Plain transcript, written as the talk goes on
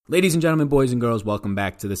Ladies and gentlemen, boys and girls, welcome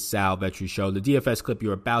back to the Sal Vetri Show. The DFS clip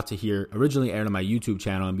you're about to hear originally aired on my YouTube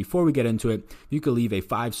channel, and before we get into it, if you could leave a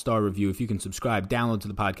 5-star review, if you can subscribe, download to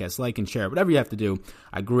the podcast, like and share, whatever you have to do,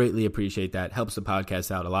 I greatly appreciate that. Helps the podcast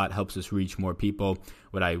out a lot, helps us reach more people.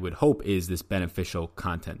 What I would hope is this beneficial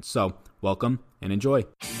content. So, welcome and enjoy.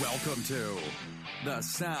 Welcome to the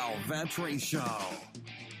Sal Vetri Show.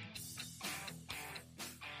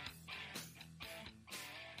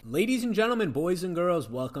 Ladies and gentlemen, boys and girls,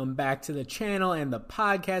 welcome back to the channel and the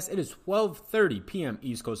podcast. It is 12:30 p.m.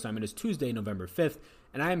 East Coast time. It is Tuesday, November 5th,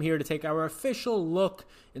 and I am here to take our official look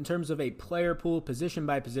in terms of a player pool, position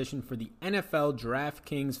by position, for the NFL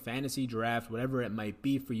Draftkings fantasy draft, whatever it might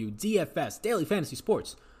be for you. DFS, Daily Fantasy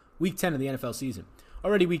Sports, Week 10 of the NFL season.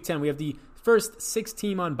 Already Week 10, we have the first 6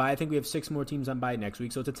 team on bye. I think we have 6 more teams on bye next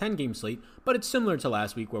week, so it's a 10-game slate, but it's similar to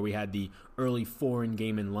last week where we had the early foreign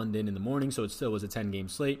game in London in the morning, so it still was a 10-game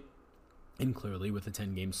slate. And clearly with a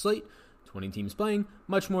 10-game slate, 20 teams playing,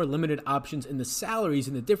 much more limited options in the salaries,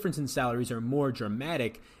 and the difference in salaries are more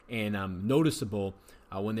dramatic and noticeable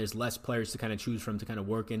when there's less players to kind of choose from to kind of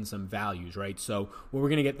work in some values, right? So what we're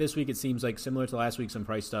going to get this week, it seems like similar to last week, some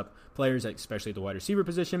priced up players, especially at the wide receiver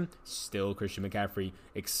position. Still Christian McCaffrey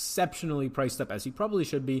exceptionally priced up, as he probably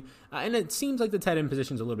should be. And it seems like the tight end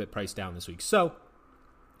position is a little bit priced down this week. So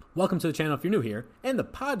welcome to the channel if you're new here, and the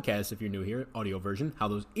podcast if you're new here, audio version. How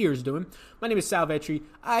those ears doing? My name is Sal Vetri.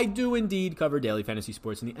 I do indeed cover daily fantasy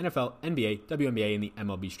sports in the NFL, NBA, WNBA, and the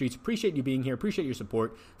MLB streets. Appreciate you being here. Appreciate your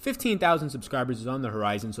support. 15,000 subscribers is on the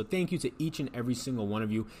horizon, so thank you to each and every single one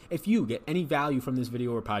of you. If you get any value from this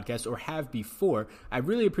video or podcast, or have before, I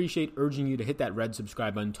really appreciate urging you to hit that red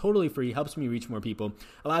subscribe button. Totally free. Helps me reach more people.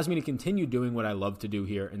 Allows me to continue doing what I love to do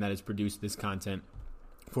here, and that is produce this content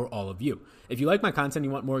for all of you. If you like my content,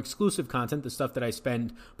 you want more exclusive content, the stuff that I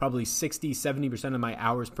spend probably 60-70% of my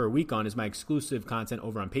hours per week on is my exclusive content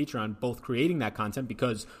over on Patreon, both creating that content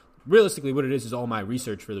because realistically what it is all my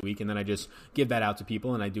research for the week, and then I just give that out to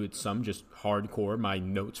people, and I do it some just hardcore, my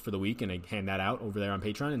notes for the week, and I hand that out over there on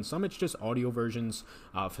Patreon, and some it's just audio versions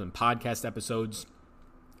from podcast episodes,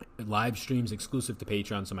 live streams exclusive to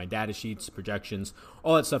Patreon, so my data sheets, projections,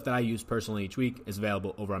 all that stuff that I use personally each week is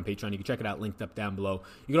available over on Patreon. You can check it out, linked up down below.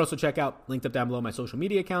 You can also check out, linked up down below, my social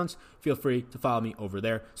media accounts. Feel free to follow me over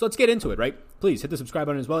there. So let's get into it, right? Please hit the subscribe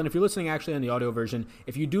button as well. And if you're listening actually on the audio version,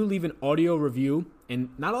 if you do leave an audio review, and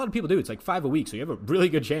not a lot of people do, it's like 5 a week, so you have a really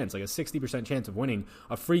good chance, like a 60% chance of winning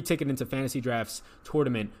a free ticket into Fantasy Drafts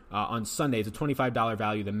tournament on Sunday. It's a $25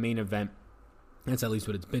 value, the main event. That's at least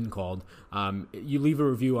what it's been called. You leave a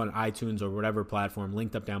review on iTunes or whatever platform,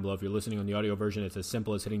 linked up down below. If you're listening on the audio version, it's as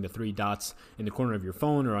simple as hitting the 3 dots in the corner of your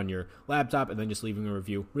phone or on your laptop and then just leaving a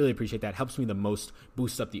review. Really appreciate that. Helps me the most,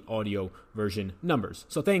 boosts up the audio version numbers.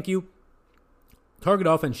 So thank you. Target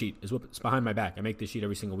offense sheet is what's behind my back. I make this sheet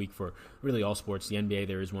every single week for really all sports. The NBA,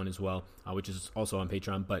 there is one as well, which is also on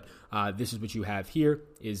Patreon. But this is what you have here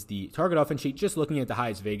is the target offense sheet, just looking at the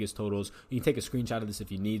highest Vegas totals. You can take a screenshot of this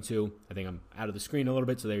if you need to. I think I'm out of the screen a little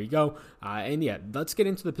bit, so there you go. And yeah, let's get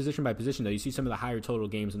into the position by position, though. You see some of the higher total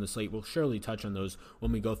games in the slate. We'll surely touch on those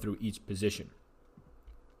when we go through each position.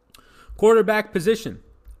 Quarterback position,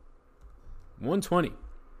 120.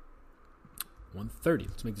 130.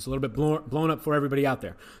 Let's make this a little bit blown up for everybody out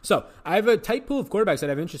there. So I have a tight pool of quarterbacks that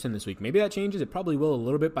I have interest in this week. Maybe that changes. It probably will a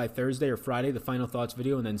little bit by Thursday or Friday, the final thoughts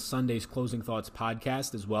video, and then Sunday's closing thoughts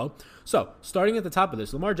podcast as well. So starting at the top of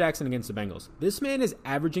this, Lamar Jackson against the Bengals. This man is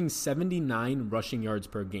averaging 79 rushing yards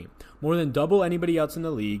per game. More than double anybody else in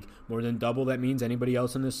the league. More than double, that means anybody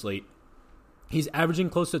else in the slate. He's averaging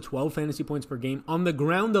close to 12 fantasy points per game on the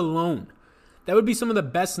ground alone. That would be some of the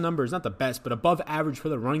best numbers, not the best, but above average for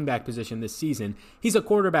the running back position this season. He's a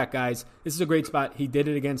quarterback, guys. This is a great spot. He did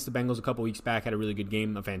it against the Bengals a couple weeks back, had a really good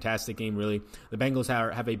game, a fantastic game, really. The Bengals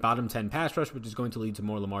have a bottom 10 pass rush, which is going to lead to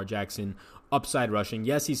more Lamar Jackson upside rushing.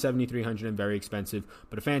 Yes, he's 7,300 and very expensive,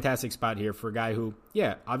 but a fantastic spot here for a guy who,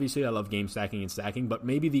 yeah, obviously I love game stacking and stacking, but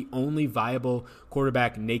maybe the only viable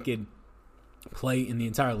quarterback naked play in the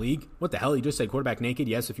entire league. What the hell? He just said quarterback naked.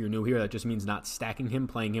 Yes, if you're new here, that just means not stacking him,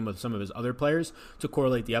 playing him with some of his other players to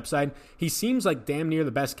correlate the upside. He seems like damn near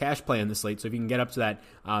the best cash play on the slate, so if you can get up to that,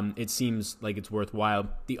 it seems like it's worthwhile.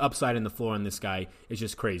 The upside and the floor on this guy is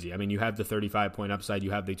just crazy. I mean, you have the 35-point upside,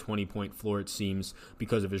 you have the 20-point floor, it seems,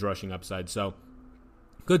 because of his rushing upside. So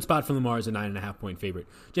good spot for Lamar as a 9.5-point favorite.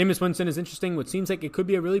 Jameis Winston is interesting. What seems like it could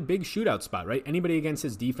be a really big shootout spot, right? Anybody against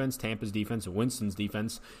his defense, Tampa's defense, or Winston's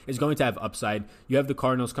defense, is going to have upside. You have the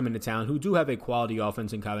Cardinals coming to town, who do have a quality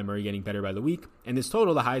offense, and Kyler Murray getting better by the week. And this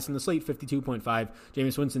total, the highest in the slate, 52.5.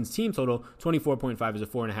 Jameis Winston's team total, 24.5, is a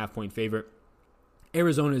 4.5-point favorite.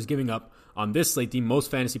 Arizona is giving up on this slate the most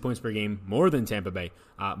fantasy points per game, more than Tampa Bay,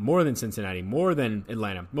 more than Cincinnati, more than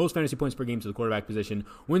Atlanta. Most fantasy points per game to the quarterback position.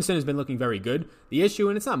 Winston has been looking very good. The issue,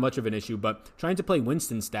 and it's not much of an issue, but trying to play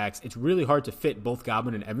Winston stacks, it's really hard to fit both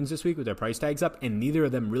Godwin and Evans this week with their price tags up, and neither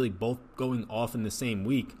of them really both going off in the same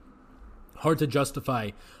week. Hard to justify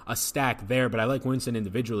a stack there, but I like Winston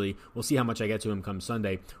individually. We'll see how much I get to him come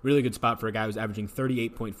Sunday. Really good spot for a guy who's averaging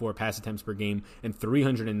 38.4 pass attempts per game and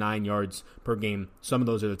 309 yards per game. Some of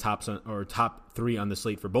those are the top three on the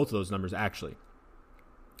slate for both of those numbers, actually.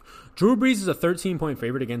 Drew Brees is a 13-point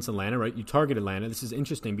favorite against Atlanta, right? You target Atlanta. This is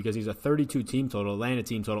interesting because he's a 32 team total. Atlanta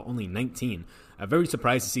team total only 19. I'm very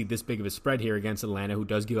surprised to see this big of a spread here against Atlanta, who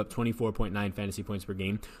does give up 24.9 fantasy points per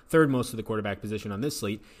game, third most to the quarterback position on this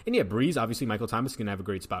slate. And yeah, Brees, obviously Michael Thomas is going to have a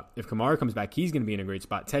great spot. If Kamara comes back, he's going to be in a great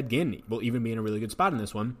spot. Ted Ginn will even be in a really good spot in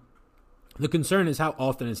this one. The concern is how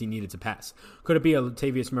often is he needed to pass? Could it be a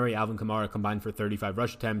Latavius Murray, Alvin Kamara combined for 35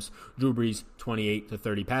 rush attempts, Drew Brees 28 to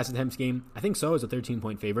 30 pass attempts game? I think so, as a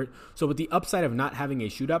 13-point favorite. So with the upside of not having a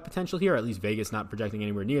shootout potential here, at least Vegas not projecting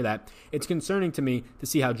anywhere near that, it's concerning to me to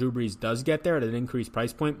see how Drew Brees does get there at an increased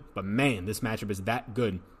price point. But man, this matchup is that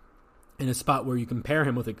good in a spot where you compare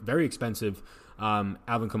him with a very expensive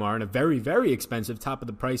Alvin Kamara and a very, very expensive top of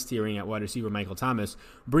the price tiering at wide receiver Michael Thomas.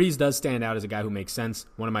 Brees does stand out as a guy who makes sense.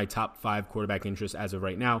 One of my top 5 quarterback interests as of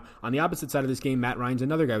right now. On the opposite side of this game, Matt Ryan's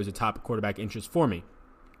another guy who's a top quarterback interest for me.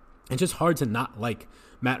 It's just hard to not like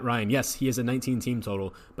Matt Ryan. Yes, he has a 19 team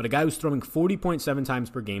total, but a guy who's throwing 40.7 times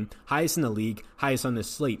per game, highest in the league, highest on this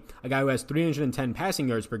slate. A guy who has 310 passing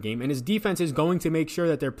yards per game, and his defense is going to make sure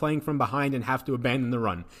that they're playing from behind and have to abandon the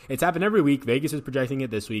run. It's happened every week. Vegas is projecting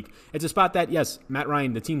it this week. It's a spot that, yes, Matt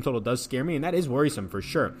Ryan, the team total does scare me, and that is worrisome for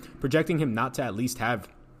sure. Projecting him not to at least have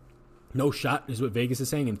no shot is what Vegas is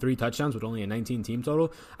saying in 3 touchdowns with only a 19 team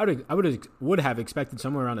total. I would have expected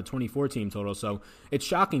somewhere around a 24 team total. So it's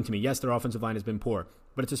shocking to me. Yes, their offensive line has been poor,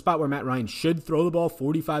 but it's a spot where Matt Ryan should throw the ball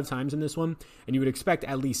 45 times in this one, and you would expect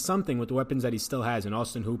at least something with the weapons that he still has in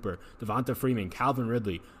Austin Hooper, Devonta Freeman, Calvin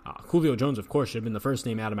Ridley, Julio Jones, of course, should have been the first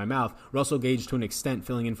name out of my mouth. Russell Gage to an extent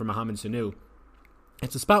filling in for Mohamed Sanu.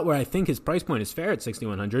 It's a spot where I think his price point is fair at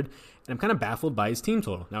 6,100, and I'm kind of baffled by his team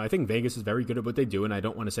total. Now, I think Vegas is very good at what they do, and I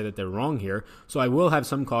don't want to say that they're wrong here, so I will have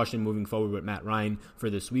some caution moving forward with Matt Ryan for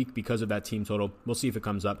this week because of that team total. We'll see if it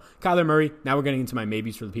comes up. Kyler Murray, now we're getting into my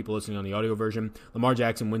maybes for the people listening on the audio version. Lamar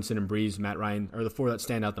Jackson, Winston, and Brees, Matt Ryan are the 4 that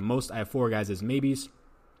stand out the most. I have 4 guys as maybes.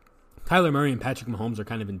 Kyler Murray and Patrick Mahomes are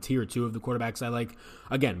kind of in tier 2 of the quarterbacks I like.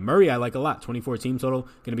 Again, Murray I like a lot. 24 team total,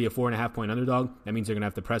 going to be a 4.5-point underdog. That means they're going to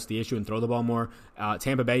have to press the issue and throw the ball more.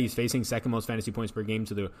 Tampa Bay, he's facing second most fantasy points per game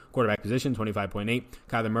to the quarterback position, 25.8.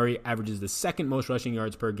 Kyler Murray averages the second most rushing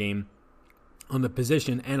yards per game on the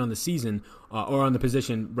position and on the season, or on the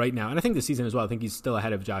position right now. And I think the season as well. I think he's still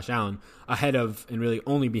ahead of Josh Allen, ahead of and really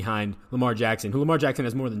only behind Lamar Jackson, who Lamar Jackson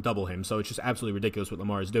has more than double him. So it's just absolutely ridiculous what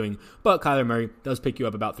Lamar is doing. But Kyler Murray does pick you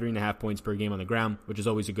up about 3.5 points per game on the ground, which is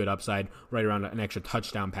always a good upside. Right around an extra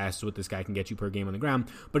touchdown pass is what this guy can get you per game on the ground.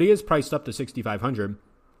 But he is priced up to 6,500.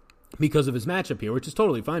 Because of his matchup here, which is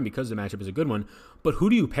totally fine because the matchup is a good one. But who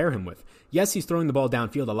do you pair him with? Yes, he's throwing the ball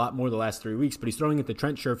downfield a lot more the last 3 weeks, but he's throwing it to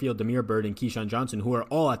Trent Sherfield, Damiere Byrd, and Keyshawn Johnson, who are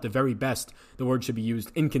all at the very best, the word should be used,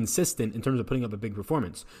 inconsistent in terms of putting up a big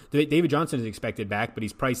performance. David Johnson is expected back, but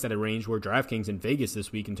he's priced at a range where Draftkings in Vegas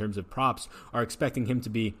this week in terms of props are expecting him to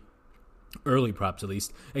be, early props at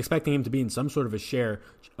least, expecting him to be in some sort of a share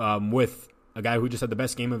with a guy who just had the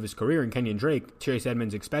best game of his career in Kenyon Drake. Chase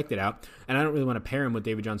Edmonds expected out, and I don't really want to pair him with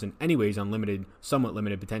David Johnson anyways on somewhat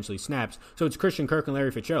limited potentially snaps. So it's Christian Kirk and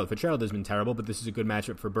Larry Fitzgerald. Fitzgerald has been terrible, but this is a good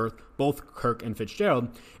matchup for both Kirk and Fitzgerald.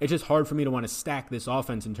 It's just hard for me to want to stack this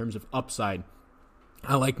offense in terms of upside.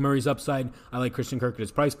 I like Murray's upside. I like Christian Kirk at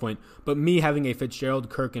his price point, but me having a Fitzgerald,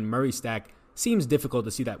 Kirk, and Murray stack seems difficult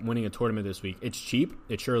to see that winning a tournament this week. It's cheap.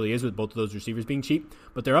 It surely is with both of those receivers being cheap,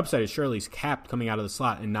 but their upside is surely capped coming out of the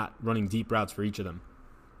slot and not running deep routes for each of them.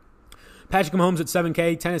 Patrick Mahomes at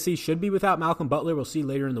 7K. Tennessee should be without Malcolm Butler. We'll see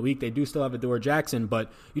later in the week. They do still have Adoree Jackson, but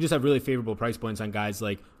you just have really favorable price points on guys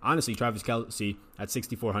like, honestly, Travis Kelce at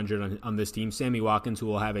 6,400 on this team. Sammy Watkins, who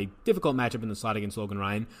will have a difficult matchup in the slot against Logan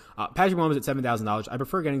Ryan. Patrick Mahomes at $7,000. I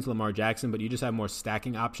prefer getting to Lamar Jackson, but you just have more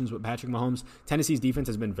stacking options with Patrick Mahomes. Tennessee's defense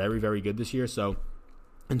has been very, very good this year, so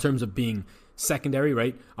in terms of being secondary,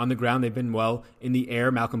 right? On the ground, they've been well. In the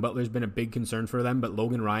air, Malcolm Butler's been a big concern for them, but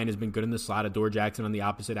Logan Ryan has been good in the slot. Adoree Jackson on the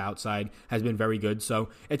opposite outside has been very good. So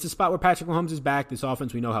it's a spot where Patrick Mahomes is back. This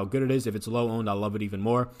offense, we know how good it is. If it's low owned, I'll love it even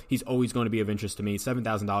more. He's always going to be of interest to me.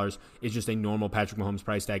 $7,000 is just a normal Patrick Mahomes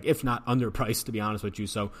price tag, if not underpriced, to be honest with you.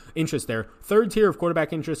 So interest there. Third tier of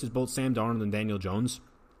quarterback interest is both Sam Darnold and Daniel Jones.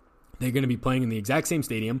 They're going to be playing in the exact same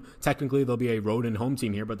stadium. Technically, there'll be a road and home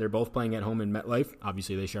team here, but they're both playing at home in MetLife.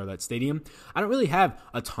 Obviously, they share that stadium. I don't really have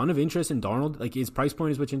a ton of interest in Darnold. Like, his price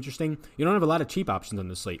point is what's interesting. You don't have a lot of cheap options on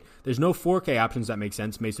the slate. There's no 4K options that make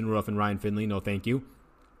sense. Mason Rudolph and Ryan Finley, no thank you.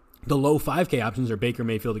 The low 5K options are Baker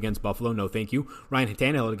Mayfield against Buffalo, no thank you. Ryan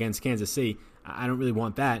Tannehill against Kansas City, I don't really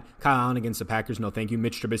want that. Kyle Allen against the Packers, no thank you.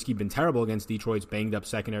 Mitch Trubisky been terrible against Detroit's banged up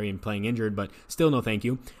secondary and playing injured, but still no thank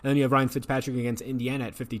you. And then you have Ryan Fitzpatrick against Indiana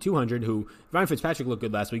at 5,200, who Ryan Fitzpatrick looked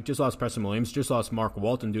good last week, just lost Preston Williams, just lost Mark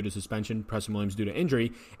Walton due to suspension, Preston Williams due to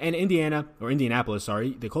injury, and Indianapolis,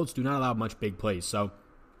 the Colts do not allow much big plays, so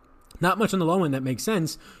not much on the low end that makes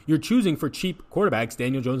sense. You're choosing for cheap quarterbacks,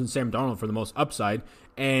 Daniel Jones and Sam Darnold, for the most upside,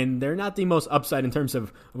 and they're not the most upside in terms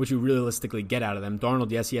of what you realistically get out of them.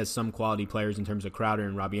 Darnold, yes, he has some quality players in terms of Crowder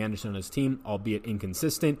and Robbie Anderson on his team, albeit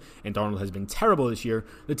inconsistent, and Darnold has been terrible this year.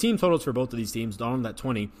 The team totals for both of these teams, Darnold at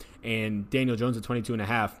 20 and Daniel Jones at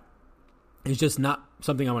 22.5, is just not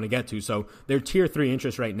something I want to get to. So they're tier 3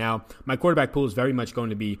 interest right now. My quarterback pool is very much going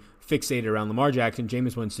to be fixated around Lamar Jackson,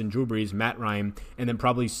 Jameis Winston, Drew Brees, Matt Ryan, and then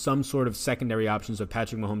probably some sort of secondary options of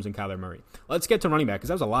Patrick Mahomes and Kyler Murray. Let's get to running back, because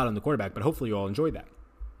that was a lot on the quarterback, but hopefully you all enjoyed that.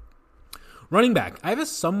 Running back, I have a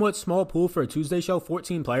somewhat small pool for a Tuesday show,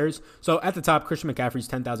 14 players. So at the top, Christian McCaffrey's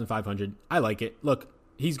 10,500. I like it. Look,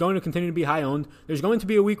 he's going to continue to be high owned. There's going to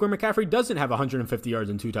be a week where McCaffrey doesn't have 150 yards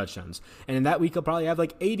and 2 touchdowns. And in that week, he'll probably have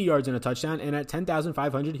like 80 yards and a touchdown. And at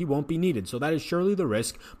 10,500, he won't be needed. So that is surely the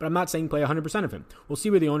risk. But I'm not saying play 100% of him. We'll see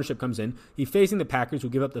where the ownership comes in. He's facing the Packers, who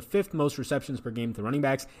give up the 5th most receptions per game to running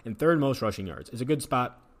backs and 3rd most rushing yards. It's a good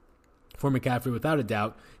spot for McCaffrey without a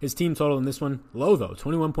doubt. His team total in this one, low though,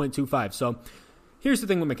 21.25. So here's the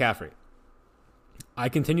thing with McCaffrey. I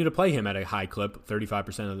continue to play him at a high clip,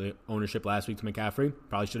 35% of the ownership last week to McCaffrey.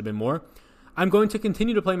 Probably should have been more. I'm going to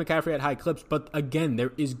continue to play McCaffrey at high clips, but again,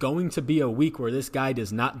 there is going to be a week where this guy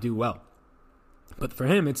does not do well. But for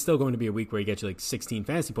him, it's still going to be a week where he gets you like 16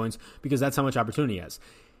 fantasy points because that's how much opportunity he has.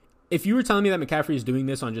 If you were telling me that McCaffrey is doing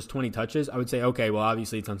this on just 20 touches, I would say, okay, well,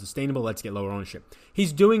 obviously it's unsustainable. Let's get lower ownership.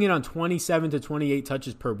 He's doing it on 27 to 28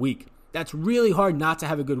 touches per week. That's really hard not to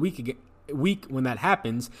have a good week when that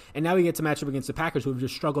happens, and now he gets a matchup against the Packers, who have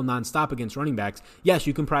just struggled nonstop against running backs. Yes,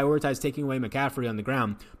 you can prioritize taking away McCaffrey on the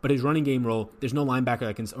ground, but his running game role, there's no linebacker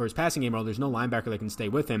that can, or his passing game role, there's no linebacker that can stay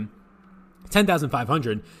with him.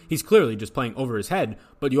 10,500, he's clearly just playing over his head,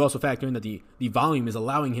 but you also factor in that the volume is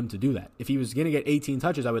allowing him to do that. If he was going to get 18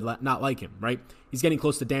 touches, I would not like him, right? He's getting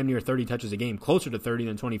close to damn near 30 touches a game, closer to 30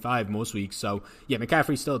 than 25 most weeks. So, yeah,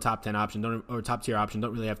 McCaffrey's still a top 10 option, or top tier option.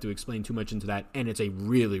 Don't really have to explain too much into that, and it's a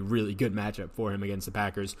really, really good matchup for him against the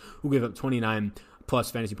Packers, who give up 29 plus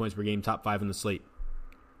fantasy points per game, top 5 on the slate.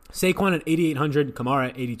 Saquon at 8,800, Kamara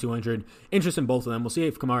at 8,200. Interest in both of them. We'll see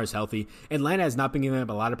if Kamara is healthy. Atlanta has not been giving up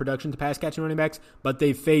a lot of production to pass-catching running backs, but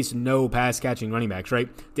they face no pass-catching running backs, right?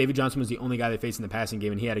 David Johnson was the only guy they faced in the passing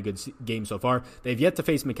game, and he had a good game so far. They've yet to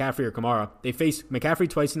face McCaffrey or Kamara. They face McCaffrey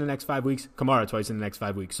twice in the next 5 weeks, Kamara twice in the next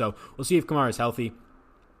 5 weeks. So we'll see if Kamara is healthy.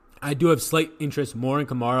 I do have slight interest more in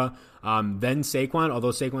Kamara than Saquon,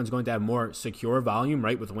 although Saquon's going to have more secure volume,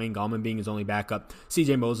 right, with Wayne Gallman being his only backup.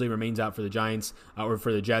 CJ Mosley remains out for the Giants or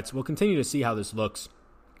for the Jets. We'll continue to see how this looks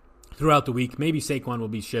throughout the week. Maybe Saquon will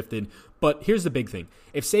be shifted, but here's the big thing.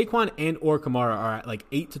 If Saquon and or Kamara are at like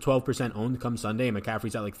 8 to 12% owned come Sunday and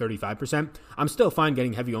McCaffrey's at like 35%, I'm still fine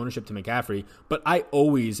getting heavy ownership to McCaffrey, but I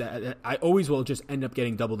always will just end up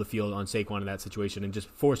getting double the field on Saquon in that situation and just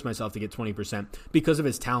force myself to get 20% because of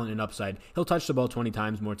his talent and upside. He'll touch the ball 20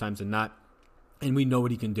 times, more times than not. And we know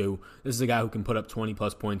what he can do. This is a guy who can put up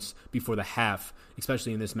 20-plus points before the half,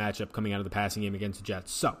 especially in this matchup coming out of the passing game against the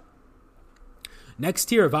Jets. So, next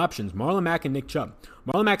tier of options, Marlon Mack and Nick Chubb.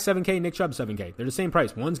 Marlon Mack 7K, Nick Chubb 7K. They're the same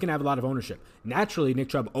price. One's going to have a lot of ownership. Naturally, Nick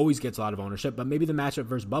Chubb always gets a lot of ownership, but maybe the matchup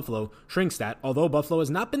versus Buffalo shrinks that, although Buffalo has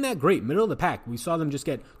not been that great. Middle of the pack. We saw them just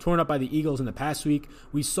get torn up by the Eagles in the past week.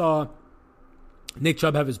 We saw Nick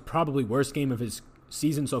Chubb have his probably worst game of his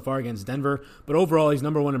season so far against Denver, but overall he's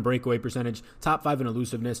number 1 in breakaway percentage, top 5 in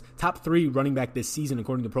elusiveness, top 3 running back this season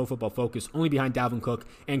according to Pro Football Focus, only behind Dalvin Cook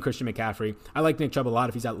and Christian McCaffrey. I like Nick Chubb a lot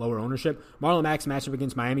if he's at lower ownership. Marlon Mack's matchup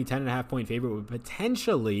against Miami, 10.5 point favorite, with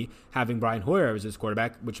potentially having Brian Hoyer as his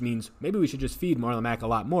quarterback, which means maybe we should just feed Marlon Mack a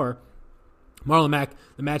lot more. Marlon Mack,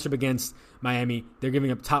 the matchup against Miami, they're giving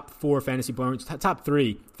up top 3 fantasy points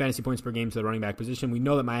per game to the running back position. We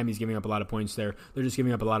know that Miami's giving up a lot of points there. They're just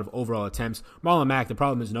giving up a lot of overall attempts. Marlon Mack, the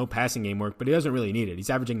problem is no passing game work, but he doesn't really need it. He's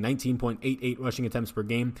averaging 19.88 rushing attempts per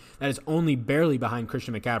game. That is only barely behind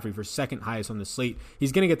Christian McCaffrey for second highest on the slate.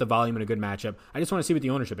 He's going to get the volume in a good matchup. I just want to see what the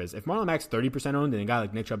ownership is. If Marlon Mack's 30% owned and a guy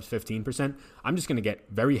like Nick Chubb's 15%, I'm just going to get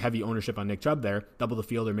very heavy ownership on Nick Chubb there, double the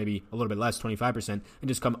field or maybe a little bit less, 25%, and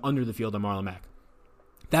just come under the field on Marlon Mack.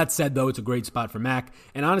 That said, though, it's a great spot for Mack,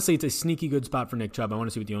 and honestly, it's a sneaky good spot for Nick Chubb. I want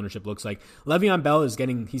to see what the ownership looks like. Le'Veon Bell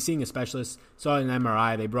he's seeing a specialist, saw an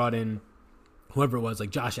MRI. They brought in whoever it was, like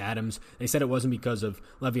Josh Adams. They said it wasn't because of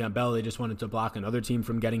Le'Veon Bell. They just wanted to block another team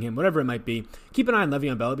from getting him, whatever it might be. Keep an eye on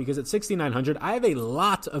Le'Veon Bell because at 6,900, I have a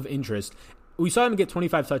lot of interest. We saw him get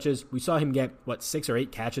 25 touches. We saw him get, 6 or 8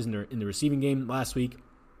 catches in the receiving game last week.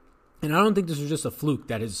 And I don't think this was just a fluke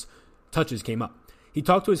that his touches came up. He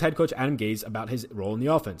talked to his head coach, Adam Gase, about his role in the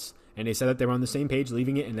offense, and they said that they were on the same page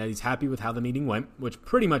leaving it and that he's happy with how the meeting went, which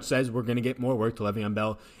pretty much says we're going to get more work to Le'Veon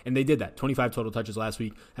Bell, and they did that. 25 total touches last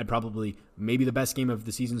week, had probably maybe the best game of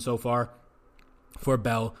the season so far for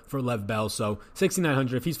Lev Bell. So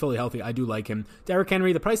 $6,900, if he's fully healthy, I do like him. Derrick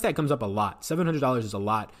Henry, the price tag comes up a lot. $700 is a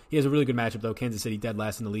lot. He has a really good matchup, though. Kansas City dead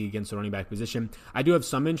last in the league against the running back position. I do have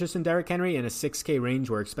some interest in Derrick Henry in a 6K range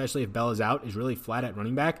where, especially if Bell is out, is really flat at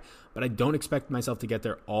running back, but I don't expect myself to get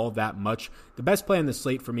there all that much. The best play on the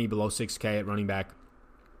slate for me below 6K at running back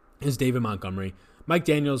is David Montgomery. Mike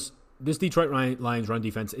Daniels, this Detroit Lions run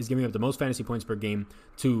defense is giving up the most fantasy points per game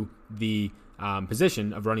to the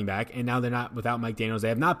position of running back, and now they're not without Mike Daniels. They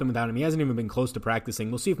have not been without him. He hasn't even been close to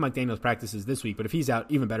practicing. We'll see if Mike Daniels practices this week, but if he's out,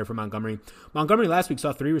 even better for Montgomery. Montgomery last week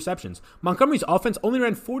saw 3 receptions. Montgomery's offense only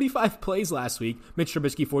ran 45 plays last week. Mitch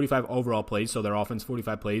Trubisky, 45 overall plays, so their offense,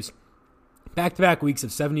 45 plays. Back-to-back weeks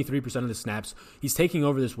of 73% of the snaps. He's taking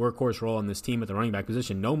over this workhorse role on this team at the running back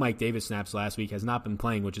position. No Mike Davis snaps last week, has not been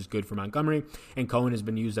playing, which is good for Montgomery, and Cohen has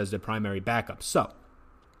been used as the primary backup. So,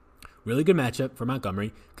 really good matchup for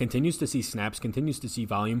Montgomery. Continues to see snaps, continues to see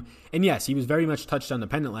volume. And yes, he was very much touchdown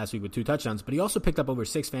dependent last week with 2 touchdowns, but he also picked up over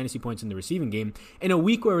 6 fantasy points in the receiving game in a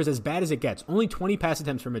week where it was as bad as it gets. Only 20 pass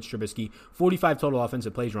attempts for Mitch Trubisky, 45 total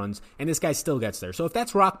offensive plays runs, and this guy still gets there. So if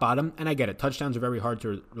that's rock bottom, and I get it, touchdowns are very hard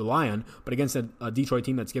to rely on, but against a Detroit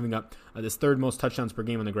team that's giving up this 3rd most touchdowns per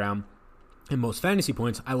game on the ground and most fantasy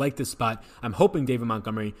points, I like this spot. I'm hoping David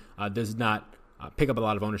Montgomery does not pick up a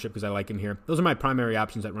lot of ownership because I like him here. Those are my primary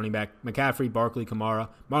options at running back. McCaffrey, Barkley, Kamara,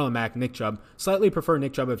 Marlon Mack, Nick Chubb. Slightly prefer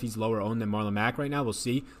Nick Chubb if he's lower owned than Marlon Mack right now. We'll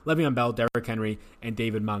see. Le'Veon Bell, Derrick Henry, and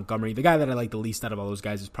David Montgomery. The guy that I like the least out of all those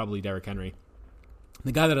guys is probably Derrick Henry.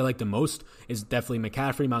 The guy that I like the most is definitely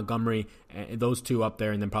McCaffrey, Montgomery, and those 2 up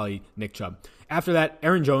there, and then probably Nick Chubb. After that,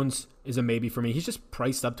 Aaron Jones is a maybe for me. He's just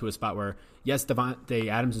priced up to a spot where, yes, Devontae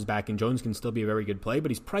Adams is back, and Jones can still be a very good play, but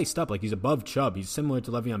he's priced up. Like, he's above Chubb. He's similar to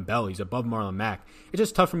Le'Veon Bell. He's above Marlon Mack. It's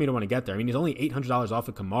just tough for me to want to get there. I mean, he's only $800 off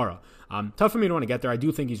of Kamara. Tough for me to want to get there. I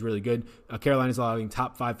do think he's really good. Carolina's allowing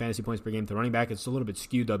top 5 fantasy points per game to running back. It's a little bit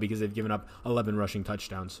skewed, though, because they've given up 11 rushing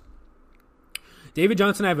touchdowns. David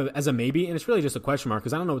Johnson I have as a maybe, and it's really just a question mark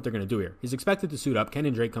because I don't know what they're going to do here. He's expected to suit up.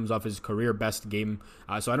 Kenyon Drake comes off his career best game,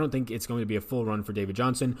 so I don't think it's going to be a full run for David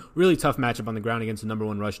Johnson. Really tough matchup on the ground against the number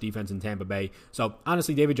 1 rush defense in Tampa Bay. So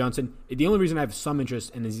honestly, David Johnson, the only reason I have some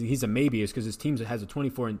interest and he's a maybe is because his team has a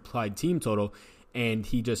 24 implied team total, and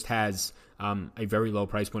he just has a very low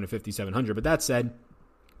price point of $5,700. But that said,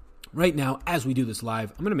 right now, as we do this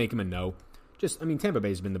live, I'm going to make him a no. Tampa Bay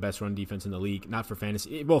has been the best run defense in the league, not for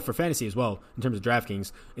fantasy. Well, for fantasy as well, in terms of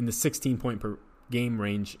DraftKings, in the 16-point per game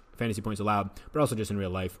range, fantasy points allowed, but also just in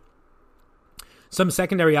real life. Some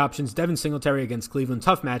secondary options, Devin Singletary against Cleveland.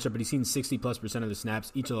 Tough matchup, but he's seen 60+% of the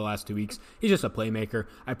snaps each of the last 2 weeks. He's just a playmaker.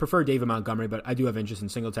 I prefer David Montgomery, but I do have interest in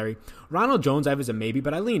Singletary. Ronald Jones I have as a maybe,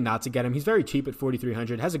 but I lean not to get him. He's very cheap at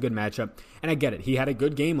 $4,300, has a good matchup, and I get it. He had a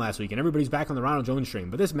good game last week, and everybody's back on the Ronald Jones stream,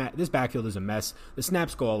 but this backfield is a mess. The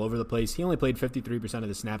snaps go all over the place. He only played 53% of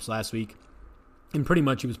the snaps last week. And pretty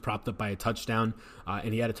much he was propped up by a touchdown,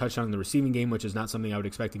 and he had a touchdown in the receiving game, which is not something I would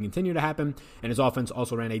expect to continue to happen. And his offense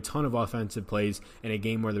also ran a ton of offensive plays in a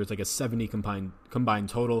game where there was like a 70 combined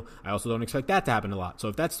total. I also don't expect that to happen a lot. So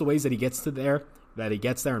if that's the ways that he gets there in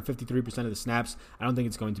 53% of the snaps, I don't think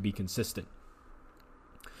it's going to be consistent.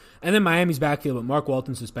 And then Miami's backfield with Mark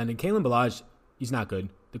Walton suspended. Kalen Ballage, he's not good.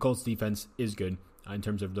 The Colts defense is good. In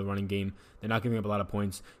terms of the running game, they're not giving up a lot of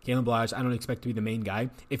points. Kalen Ballage, I don't expect to be the main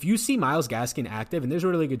guy. If you see Myles Gaskin active, and there's a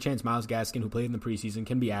really good chance Myles Gaskin, who played in the preseason,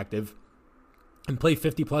 can be active and play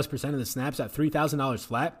 50+% of the snaps at $3,000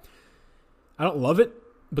 flat, I don't love it,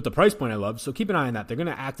 but the price point I love, so keep an eye on that. They're going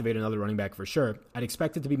to activate another running back for sure. I'd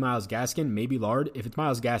expect it to be Myles Gaskin, maybe Lard. If it's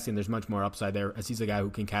Myles Gaskin, there's much more upside there, as he's a guy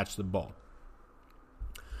who can catch the ball.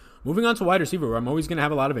 Moving on to wide receiver, where I'm always going to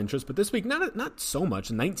have a lot of interest, but this week, not so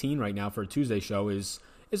much. 19 right now for a Tuesday show is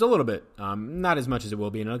a little bit, not as much as it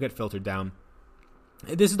will be, and it'll get filtered down.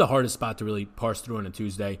 This is the hardest spot to really parse through on a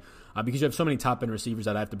Tuesday because you have so many top-end receivers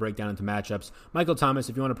that I have to break down into matchups. Michael Thomas,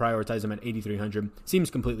 if you want to prioritize him at 8,300, seems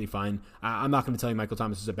completely fine. I'm not going to tell you Michael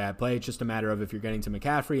Thomas is a bad play. It's just a matter of if you're getting to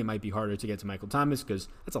McCaffrey, it might be harder to get to Michael Thomas because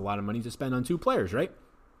that's a lot of money to spend on two players, right?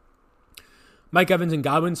 Mike Evans and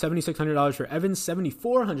Godwin, $7,600 for Evans,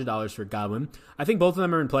 $7,400 for Godwin. I think both of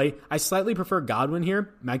them are in play. I slightly prefer Godwin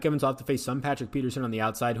here. Mike Evans will have to face some Patrick Peterson on the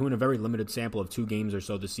outside, who in a very limited sample of 2 games or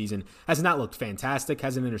so this season has not looked fantastic,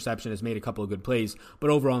 has an interception, has made a couple of good plays, but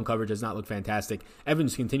overall in coverage has not looked fantastic.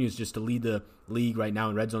 Evans continues just to lead the league right now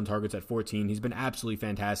in red zone targets at 14. He's been absolutely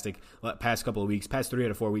fantastic past couple of weeks. Past 3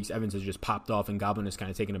 out of 4 weeks, Evans has just popped off and Godwin has kind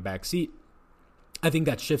of taken a back seat. I think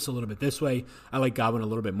that shifts a little bit this way. I like Godwin a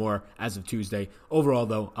little bit more as of Tuesday. Overall,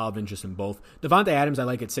 though, I'll have interest in both. Devontae Adams, I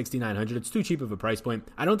like at $6,900. It's too cheap of a price point.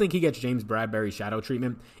 I don't think he gets James Bradbury shadow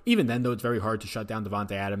treatment. Even then, though, it's very hard to shut down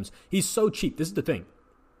Devontae Adams. He's so cheap. This is the thing.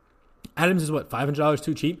 Adams is, $500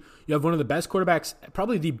 too cheap? You have one of the best quarterbacks,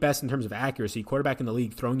 probably the best in terms of accuracy, quarterback in the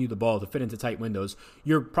league throwing you the ball to fit into tight windows.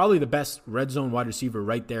 You're probably the best red zone wide receiver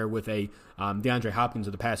right there with a DeAndre Hopkins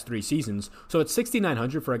of the past 3 seasons. So at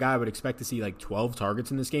 $6,900 for a guy I would expect to see like 12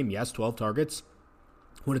 targets in this game. Yes, 12 targets.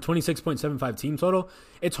 With a 26.75 team total,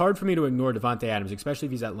 it's hard for me to ignore Devontae Adams, especially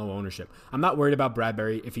if he's at low ownership. I'm not worried about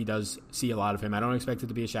Bradbury if he does see a lot of him. I don't expect it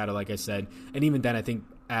to be a shadow, like I said. And even then, I think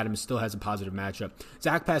Adams still has a positive matchup.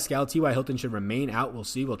 Zach Pascal, T.Y. Hilton should remain out. We'll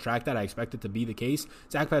see. We'll track that. I expect it to be the case.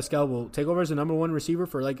 Zach Pascal will take over as the number 1 receiver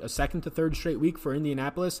for like a second to third straight week for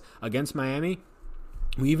Indianapolis against Miami.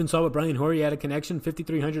 We even saw with Brian Hoyer, he had a connection.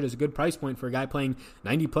 $5,300 is a good price point for a guy playing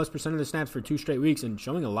 90+% of the snaps for 2 straight weeks and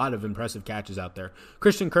showing a lot of impressive catches out there.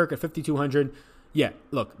 Christian Kirk at $5,200. Yeah,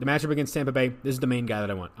 look, the matchup against Tampa Bay, this is the main guy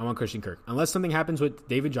that I want. I want Christian Kirk. Unless something happens with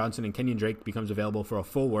David Johnson and Kenyon Drake becomes available for a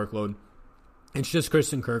full workload, it's just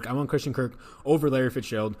Christian Kirk. I want Christian Kirk over Larry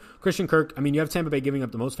Fitzgerald. Christian Kirk, you have Tampa Bay giving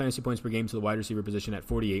up the most fantasy points per game to the wide receiver position at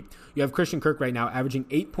 48. You have Christian Kirk right now averaging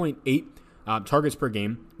 8.8 targets per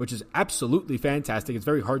game, which is absolutely fantastic. It's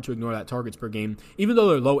very hard to ignore that targets per game. Even though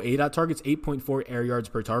they're low ADOT targets, 8.4 air yards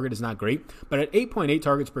per target is not great. But at 8.8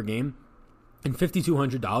 targets per game and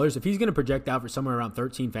 $5,200, if he's going to project out for somewhere around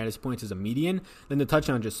 13 fantasy points as a median, then the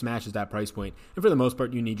touchdown just smashes that price point. And for the most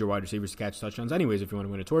part, you need your wide receivers to catch touchdowns anyways if you want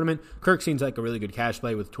to win a tournament. Kirk seems like a really good cash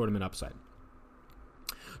play with tournament upside.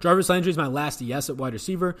 Jarvis Landry is my last yes at wide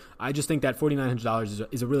receiver. I just think that $4,900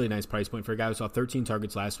 is a really nice price point for a guy who saw 13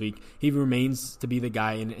 targets last week. He remains to be the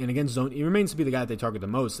guy, and against zone, he remains to be the guy that they target the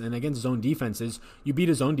most. And against zone defenses, you beat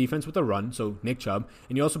a zone defense with a run, so Nick Chubb,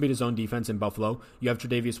 and you also beat a zone defense in Buffalo. You have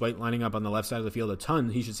Tre'Davious White lining up on the left side of the field a ton.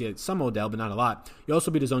 He should see some Odell, but not a lot. You also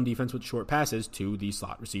beat a zone defense with short passes to the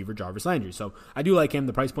slot receiver, Jarvis Landry. So I do like him.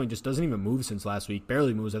 The price point just doesn't even move since last week.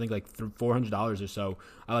 Barely moves, I think like $400 or so.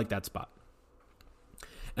 I like that spot.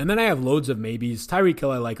 And then I have loads of maybes. Tyreek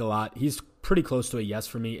Hill I like a lot. He's pretty close to a yes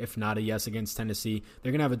for me, if not a yes against Tennessee.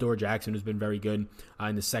 They're going to have Adoree Jackson, who's been very good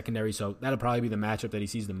in the secondary, so that'll probably be the matchup that he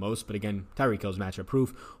sees the most. But again, Tyreek Hill's matchup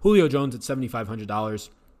proof. Julio Jones at $7,500.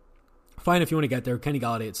 Fine if you want to get there. Kenny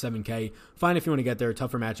Golladay at $7K. Fine if you want to get there.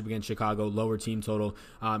 Tougher matchup against Chicago. Lower team total.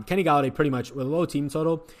 Kenny Golladay pretty much with a low team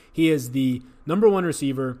total. He is the number 1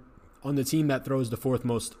 receiver on the team that throws the 4th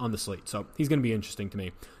most on the slate. So he's going to be interesting to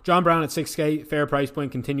me. John Brown at $6K, fair price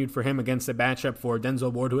point continued for him against the matchup for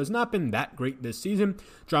Denzel Ward, who has not been that great this season.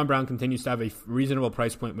 John Brown continues to have a reasonable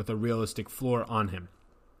price point with a realistic floor on him.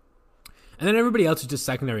 And then everybody else is just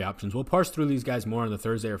secondary options. We'll parse through these guys more on the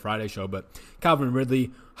Thursday or Friday show, but Calvin Ridley,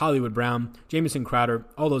 Hollywood Brown, Jamison Crowder,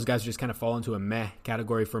 all those guys just kind of fall into a meh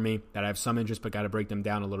category for me that I have some interest but got to break them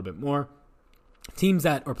down a little bit more. Teams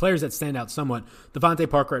that, or players that stand out somewhat, Devontae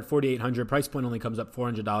Parker at $4,800, price point only comes up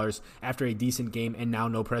 $400 after a decent game, and now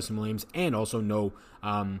no Preston Williams, and also no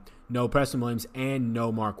Preston Williams and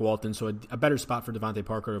no Mark Walton, so a better spot for Devontae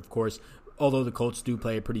Parker, of course, although the Colts do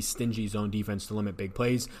play a pretty stingy zone defense to limit big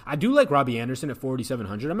plays. I do like Robbie Anderson at $4,700.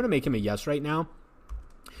 I'm going to make him a yes right now.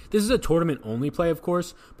 This is a tournament-only play, of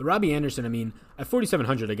course, but Robbie Anderson, at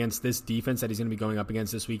 $4,700 against this defense that he's going to be going up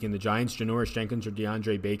against this week in the Giants, Janoris Jenkins or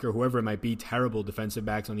DeAndre Baker, whoever it might be, terrible defensive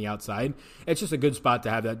backs on the outside. It's just a good spot to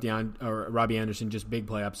have that Robbie Anderson, just big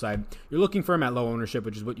play upside. You're looking for him at low ownership,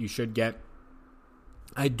 which is what you should get.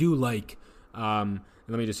 I do like, let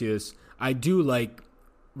me just see this. I do like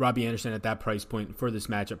Robbie Anderson at that price point for this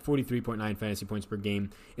matchup, 43.9 fantasy points per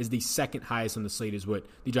game, is the second highest on the slate is what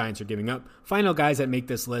the Giants are giving up. Final guys that make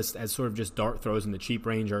this list as sort of just dart throws in the cheap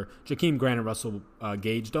range are Jakeem Grant and Russell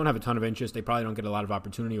Gage. Don't have a ton of interest. They probably don't get a lot of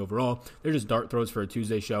opportunity overall. They're just dart throws for a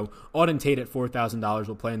Tuesday show. Auden Tate at $4,000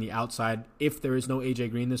 will play on the outside if there is no A.J.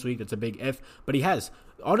 Green this week. That's a big if. But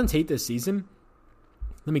Auden Tate this season,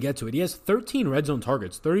 let me get to it. He has 13 red zone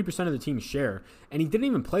targets, 30% of the team's share, and he didn't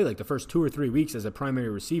even play like the first 2 or 3 weeks as a primary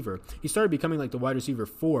receiver. He started becoming like the wide receiver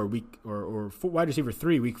 4 week or wide receiver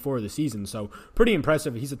 3 week 4 of the season. So pretty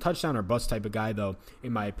impressive. He's a touchdown or bust type of guy, though,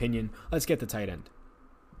 in my opinion. Let's get to tight end.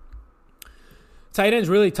 Tight end's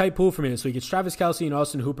really tight pool for me this week. It's Travis Kelce and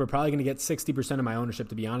Austin Hooper. Probably going to get 60% of my ownership,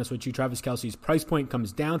 to be honest with you. Travis Kelce's price point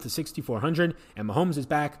comes down to $6,400, and Mahomes is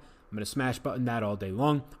back. I'm going to smash button that all day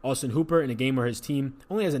long. Austin Hooper in a game where his team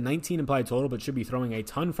only has a 19 implied total, but should be throwing a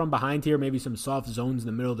ton from behind here, maybe some soft zones in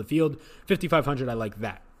the middle of the field. 5,500, I like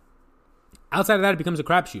that. Outside of that, it becomes a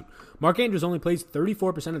crapshoot. Mark Andrews only plays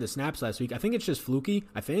 34% of the snaps last week. I think it's just fluky,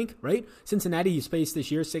 right? Cincinnati, he spaced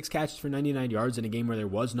this year 6 catches for 99 yards in a game where there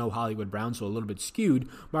was no Hollywood Brown, so a little bit skewed.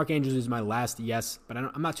 Mark Andrews is my last yes, but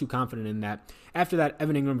I'm not too confident in that. After that,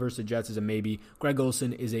 Evan Ingram versus the Jets is a maybe. Greg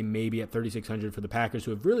Olsen is a maybe at 3,600 for the Packers,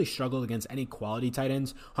 who have really struggled against any quality tight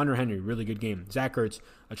ends. Hunter Henry, really good game. Zach Ertz,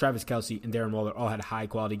 Travis Kelce, and Darren Waller all had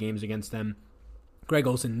high-quality games against them. Greg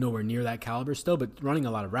Olsen, nowhere near that caliber still, but running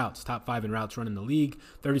a lot of routes. Top 5 in routes run in the league.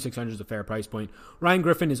 3,600 is a fair price point. Ryan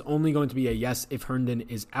Griffin is only going to be a yes if Herndon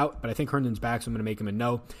is out, but I think Herndon's back, so I'm going to make him a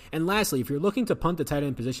no. And lastly, if you're looking to punt the tight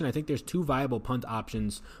end position, I think there's 2 viable punt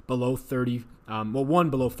options below 30. One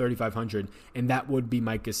below 3,500, and that would be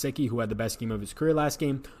Mike Gesicki, who had the best game of his career last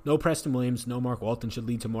game. No Preston Williams, no Mark Walton should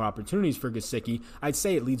lead to more opportunities for Gesicki. I'd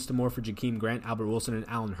say it leads to more for Jakeem Grant, Albert Wilson, and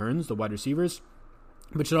Allen Hurns, the wide receivers,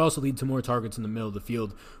 but should also lead to more targets in the middle of the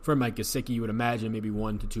field for Mike Gesicki. You would imagine maybe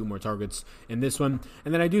 1 to 2 more targets in this one.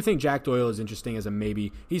 And then I do think Jack Doyle is interesting as a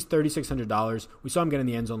maybe. He's $3,600. We saw him get in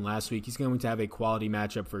the end zone last week. He's going to have a quality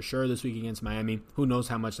matchup for sure this week against Miami. Who knows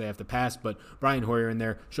how much they have to pass, but Brian Hoyer in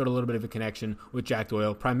there showed a little bit of a connection with Jack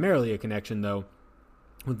Doyle, primarily a connection, though,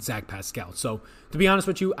 with Zach Pascal. So, to be honest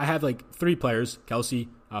with you, I have like 3 players, Kelce,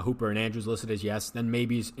 Hooper, and Andrews listed as yes. Then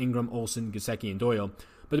maybes Ingram, Olsen, Gesicki, and Doyle.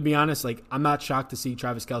 But to be honest, I'm not shocked to see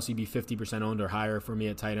Travis Kelce be 50% owned or higher for me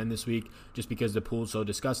at tight end this week, just because the pool's so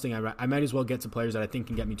disgusting. I might as well get to players that I think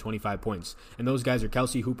can get me 25 points. And those guys are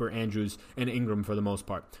Kelce, Hooper, Andrews, and Ingram for the most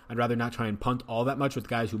part. I'd rather not try and punt all that much with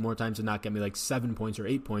guys who more times than not get me like 7 points or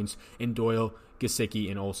 8 points in Doyle, Gesicki,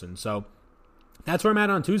 and Olsen. So that's where I'm at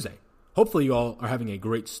on Tuesday. Hopefully you all are having a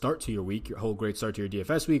great start to your week, your whole great start to your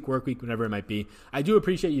DFS week, work week, whatever it might be. I do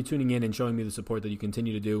appreciate you tuning in and showing me the support that you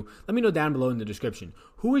continue to do. Let me know down below in the description.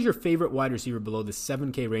 Who is your favorite wide receiver below the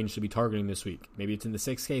 7K range to be targeting this week? Maybe it's in the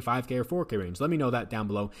 6K, 5K, or 4K range. Let me know that down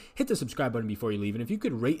below. Hit the subscribe button before you leave. And if you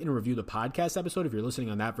could rate and review the podcast episode if you're listening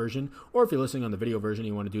on that version, or if you're listening on the video version and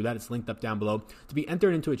you want to do that, it's linked up down below to be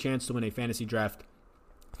entered into a chance to win a fantasy draft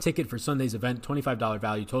ticket for Sunday's event, $25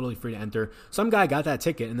 value, totally free to enter. Some guy got that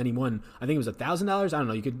ticket and then he won, I think it was $1,000. I don't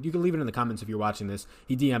know. You could leave it in the comments if you're watching this.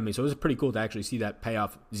 He DM'd me, so it was pretty cool to actually see that pay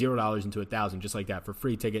off $0 into $1,000, just like that, for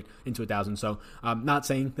free ticket into $1,000. So I'm not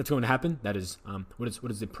saying that's going to happen. That is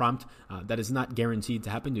what is the prompt? That is not guaranteed to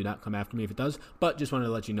happen. Do not come after me if it does. But just wanted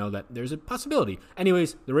to let you know that there's a possibility.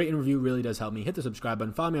 Anyways, the rate and review really does help me. Hit the subscribe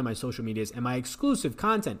button. Follow me on my social medias, and my exclusive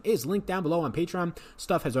content is linked down below on Patreon.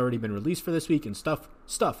 Stuff has already been released for this week, and stuff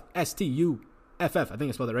S-T-U-F-F, I think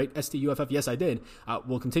I spelled it right, S-T-U-F-F, yes I did,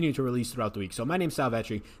 will continue to release throughout the week. So my name's Sal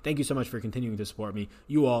Vetri. Thank you so much for continuing to support me.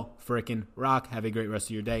 You all frickin' rock. Have a great rest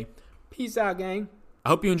of your day. Peace out, gang. I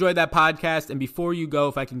hope you enjoyed that podcast, and before you go,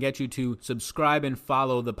 if I can get you to subscribe and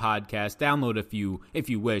follow the podcast, download if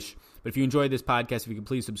you wish. But if you enjoyed this podcast, if you could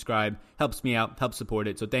please subscribe, helps me out, helps support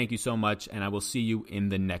it. So thank you so much, and I will see you in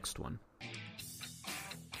the next one.